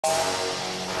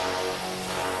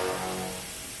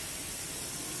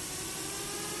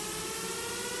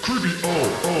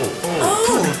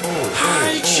Oh,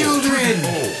 hi children!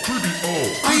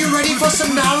 Are you ready for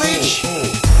some knowledge?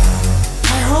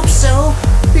 I hope so,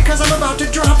 because I'm about to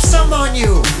drop some on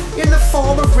you in the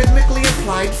form of rhythmically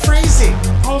applied phrasing,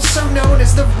 also known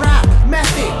as the rap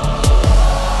method.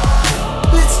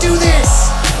 Let's do this!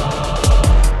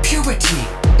 Puberty,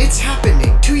 it's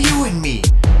happening to you and me.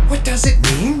 What does it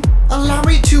mean? Allow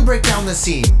me to break down the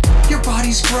scene. Your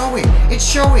body's growing, it's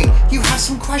showing, you have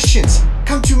some questions.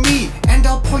 Come to me, and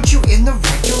I'll point you in the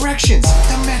right directions.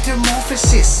 The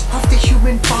metamorphosis of the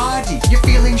human body. You're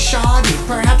feeling shoddy,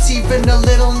 perhaps even a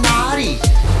little naughty.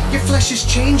 Your flesh is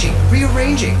changing,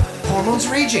 rearranging, hormones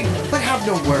raging. But have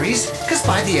no worries, cause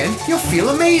by the end, you'll feel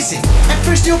amazing. At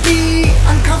first you'll be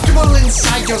uncomfortable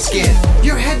inside your skin.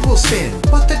 Your head will spin,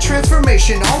 but the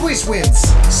transformation always wins.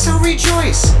 So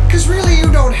rejoice, cause really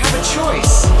you don't have a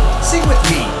choice. Sing with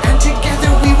me, and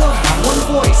together we will have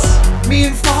one voice. Me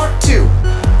and Fart too,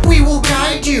 we will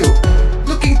guide you.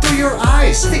 Looking through your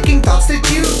eyes, thinking thoughts that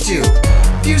you do.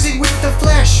 Fusing with the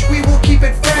flesh, we will keep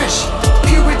it fresh.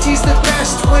 Puberty's the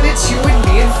best when it's you and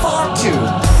me and Fart too.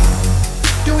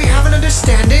 Do we have an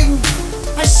understanding?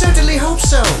 I certainly hope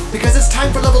so, because it's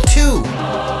time for level 2.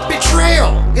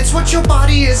 Betrayal! It's what your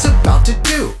body is about to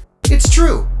do. It's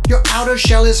true. Your outer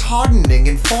shell is hardening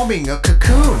and forming a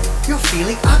cocoon. You're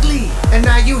feeling ugly, and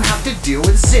now you have to deal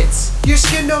with zits. Your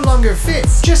skin no longer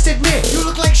fits. Just admit, you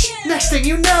look like shit. Next thing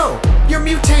you know, you're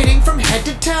mutating from head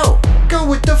to toe. Go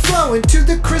with the flow, into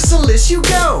the chrysalis you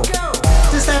go.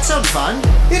 Does that sound fun?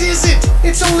 It isn't.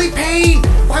 It's only pain.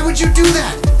 Why would you do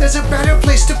that? There's a better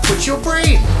place to put your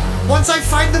brain. Once I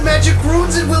find the magic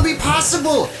runes, it will be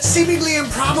possible. Seemingly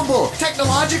improbable,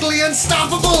 technologically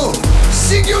unstoppable.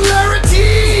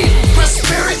 Singularity!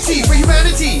 Prosperity for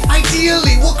humanity.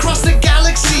 Ideally, we'll cross the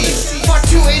galaxy. Part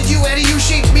 2 and you, Eddie, you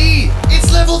shaped me.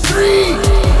 It's level 3,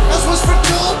 as was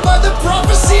foretold by the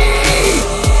prophecy.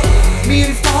 Me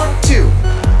and Part 2,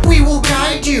 we will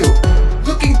guide you.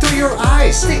 Looking through your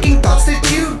eyes, thinking thoughts that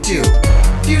you do.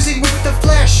 Fusing with the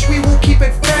flesh, we will keep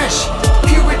it fresh.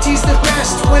 Puberty's the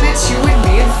best when it's you and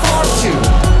me and Fart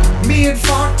 2. Me and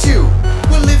Fart 2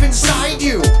 will live inside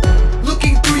you.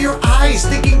 Looking through your eyes,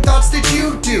 thinking thoughts that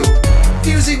you do.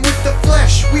 Fusing with the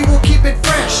flesh, we will keep it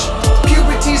fresh.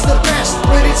 Puberty's the best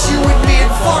when it's you and me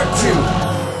and Fart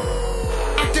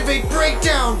 2. Activate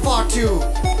breakdown, Fart 2.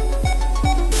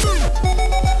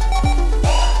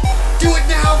 Do it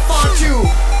now, Fart 2.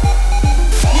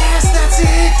 Yes, that's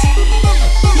it.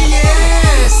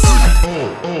 Yes.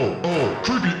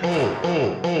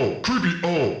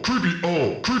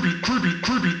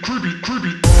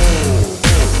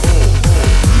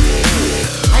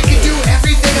 I can do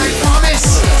everything, I promise.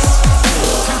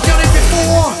 I've done it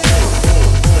before.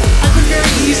 I could very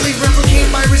easily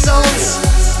replicate my results.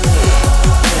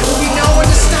 There will be no one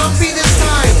to stop me this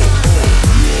time.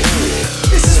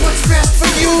 This is what's best for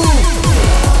you.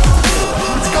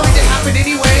 It's going to happen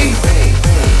anyway.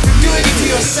 You're doing it to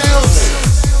yourselves.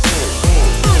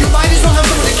 You might as well have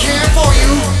someone to care for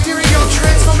you during your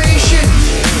transformation.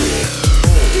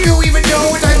 Do you even know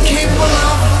what I'm capable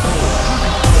of?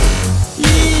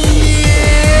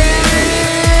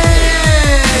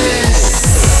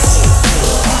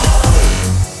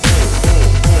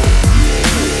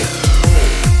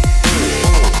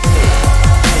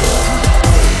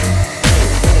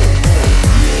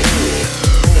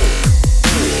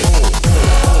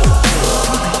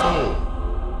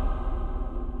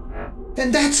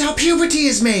 And that's how puberty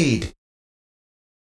is made!